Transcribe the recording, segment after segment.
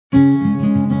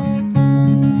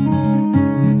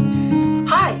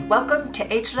Welcome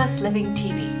to Ageless Living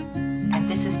TV, and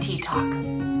this is Tea Talk.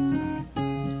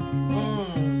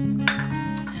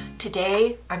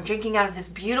 Today, I'm drinking out of this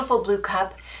beautiful blue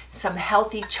cup some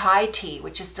healthy chai tea,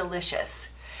 which is delicious.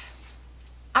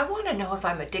 I want to know if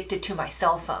I'm addicted to my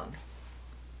cell phone.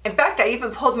 In fact, I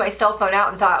even pulled my cell phone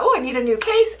out and thought, oh, I need a new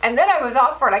case. And then I was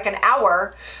off for like an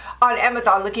hour on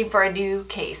Amazon looking for a new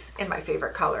case in my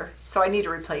favorite color. So I need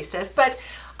to replace this. But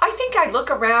I think I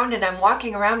look around and I'm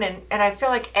walking around and I feel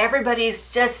like everybody's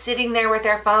just sitting there with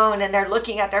their phone and they're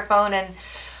looking at their phone, and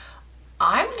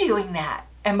I'm doing that.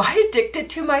 Am I addicted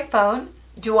to my phone?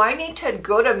 Do I need to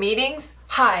go to meetings?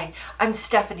 Hi, I'm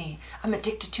Stephanie. I'm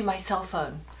addicted to my cell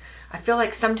phone. I feel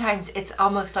like sometimes it's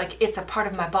almost like it's a part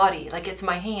of my body, like it's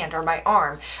my hand or my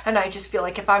arm. And I just feel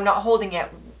like if I'm not holding it,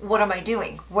 what am I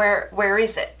doing? Where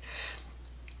is it?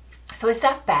 So is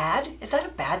that bad? Is that a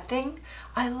bad thing?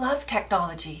 I love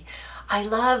technology. I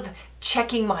love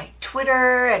checking my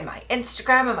Twitter and my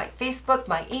Instagram and my Facebook,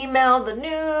 my email, the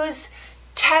news,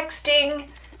 texting.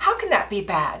 How can that be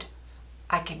bad?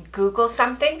 I can Google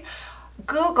something.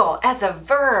 Google as a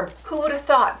verb. Who would have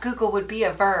thought Google would be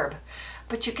a verb?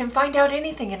 But you can find out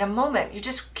anything in a moment. You're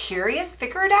just curious,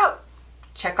 figure it out.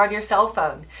 Check on your cell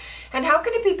phone. And how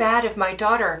can it be bad if my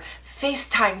daughter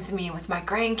FaceTimes me with my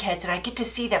grandkids and I get to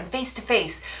see them face to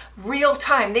face, real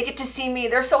time? They get to see me.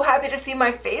 They're so happy to see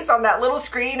my face on that little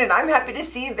screen, and I'm happy to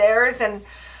see theirs. And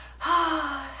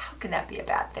how can that be a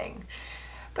bad thing?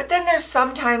 But then there's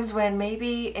some times when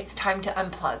maybe it's time to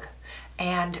unplug.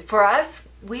 And for us,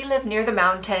 we live near the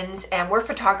mountains and we're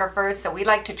photographers, so we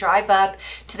like to drive up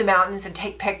to the mountains and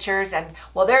take pictures. And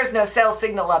well, there's no cell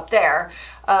signal up there.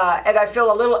 And I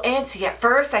feel a little antsy at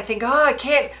first. I think, oh, I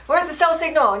can't, where's the cell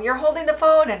signal? And you're holding the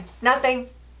phone and nothing.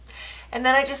 And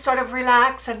then I just sort of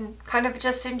relax and kind of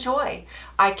just enjoy.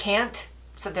 I can't,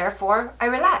 so therefore I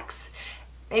relax.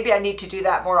 Maybe I need to do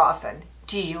that more often.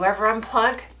 Do you ever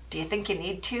unplug? Do you think you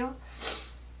need to?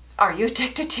 Are you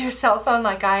addicted to your cell phone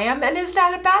like I am? And is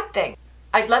that a bad thing?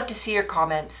 I'd love to see your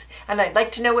comments, and I'd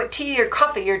like to know what tea or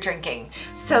coffee you're drinking.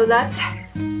 So let's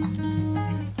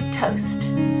toast.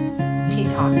 Tea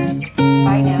Talk.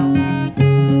 Bye now.